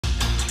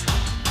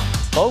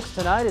Folks,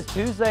 tonight is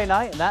Tuesday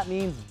night, and that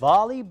means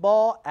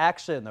volleyball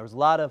action. There was a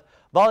lot of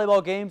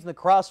volleyball games in the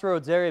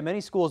Crossroads area.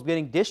 Many schools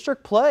getting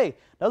district play.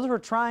 Others were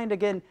trying to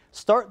again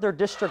start their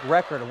district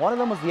record, and one of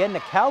them was the Edna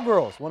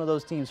Cowgirls, one of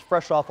those teams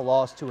fresh off a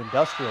loss to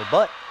Industrial,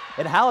 but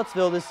in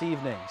Hallettsville this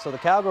evening. So the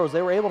Cowgirls,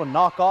 they were able to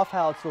knock off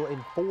Hallettsville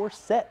in 4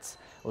 sets.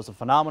 It was a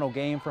phenomenal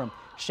game from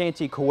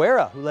Shanti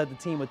Cuero, who led the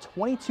team with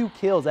 22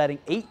 kills, adding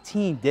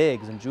 18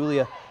 digs, and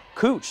Julia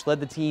Cooch led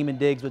the team in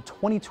digs with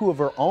 22 of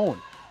her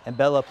own. And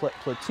Bella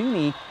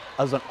Platuni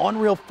was an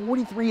unreal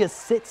 43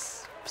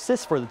 assists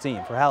for the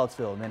team for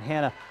Hallettsville. And then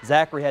Hannah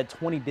Zachary had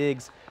 20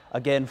 digs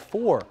again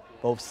for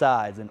both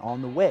sides and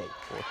on the way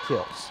for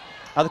kills.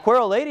 Now the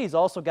Cuero ladies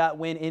also got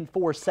win in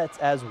 4 sets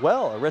as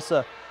well.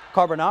 Arissa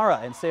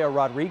Carbonara and Sarah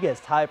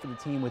Rodriguez tied for the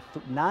team with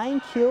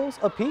 9 kills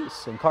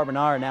apiece. And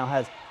Carbonara now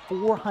has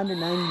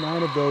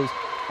 499 of those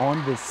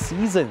on this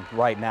season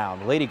right now.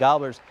 And the Lady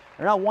Gobblers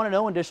are now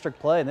 1-0 in district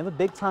play, and they have a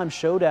big-time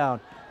showdown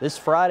this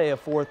Friday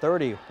at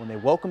 4:30 when they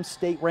welcome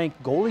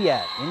state-ranked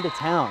Goliad into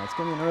town. It's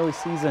going to be an early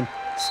season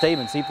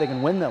statement, see if they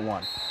can win that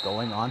one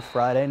going on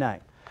Friday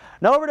night.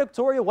 Now over to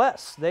Victoria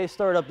West. They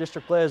started up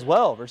district play as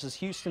well versus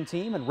Houston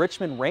team and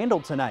Richmond Randall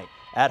tonight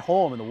at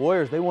home. And the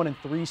Warriors, they won in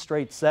 3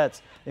 straight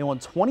sets. They won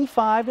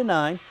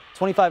 25-9,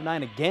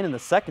 25-9 again in the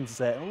second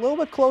set, and a little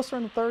bit closer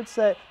in the third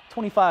set,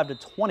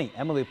 25-20.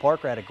 Emily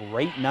Parker had a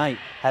great night,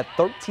 had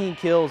 13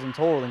 kills in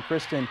total, and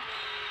Kristen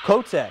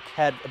Kotek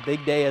had a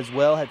big day as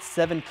well, had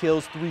 7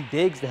 kills, 3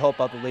 digs to help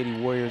out the Lady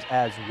Warriors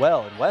as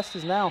well. And West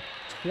is now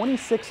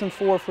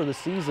 26-4 for the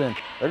season.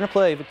 They're going to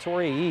play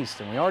Victoria East,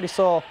 and we already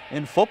saw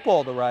in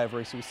football the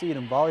rivalry, so we see it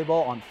in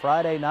volleyball on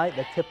Friday night.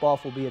 The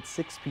tip-off will be at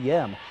 6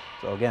 p.m.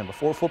 So again,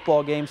 before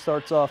football game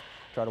starts off,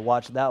 try to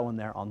watch that one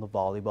there on the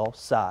volleyball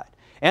side.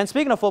 And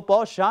speaking of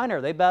football, Shiner,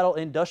 they battle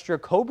Industrial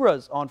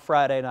Cobras on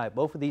Friday night.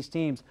 Both of these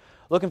teams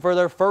looking for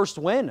their first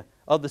win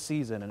of the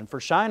season. And for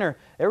Shiner,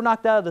 they were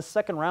knocked out of the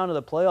second round of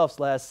the playoffs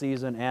last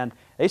season, and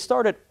they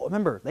started,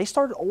 remember, they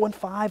started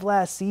 0-5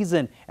 last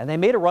season, and they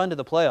made a run to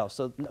the playoffs.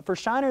 So for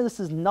Shiner,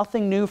 this is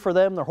nothing new for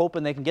them. They're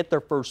hoping they can get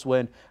their first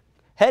win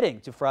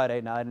heading to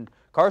Friday night. And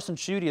Carson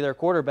Schutte, their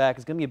quarterback,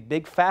 is going to be a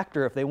big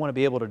factor if they want to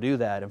be able to do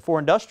that. And for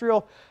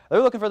Industrial,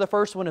 they're looking for the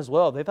first win as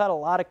well. They've had a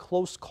lot of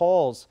close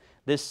calls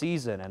this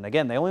season. And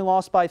again, they only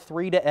lost by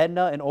 3 to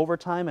Edna in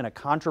overtime and a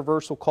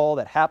controversial call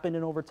that happened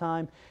in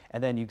overtime.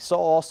 And then you saw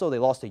also they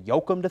lost to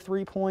Yoakum to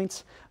 3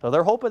 points. So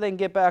they're hoping they can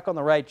get back on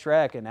the right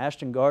track, and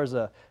Ashton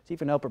Garza to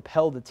even help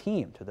propel the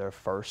team to their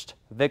first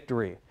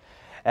victory.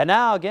 And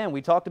now, again,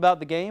 we talked about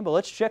the game, but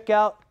let's check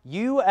out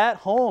you at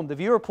home, the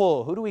viewer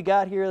poll. Who do we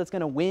got here that's going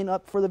to win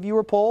up for the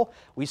viewer poll?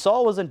 We saw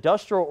it was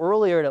Industrial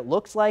earlier, and it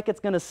looks like it's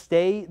going to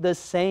stay the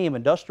same.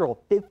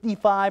 Industrial,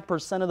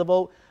 55% of the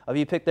vote of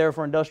you picked there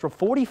for Industrial,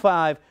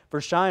 45% for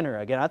Shiner.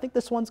 Again, I think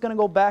this one's going to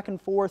go back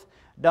and forth,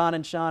 Don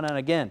and Shauna. And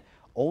again,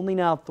 only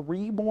now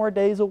 3 more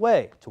days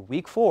away to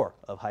week 4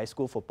 of high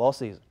school football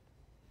season.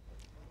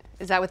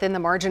 Is that within the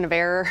margin of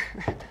error?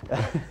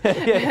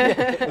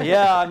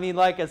 Yeah, I mean,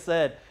 like I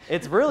said,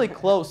 it's really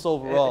close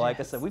overall. Like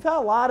I said, we've had a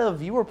lot of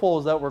viewer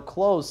polls that were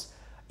close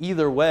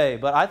either way,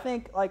 but I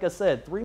think, like I said, 3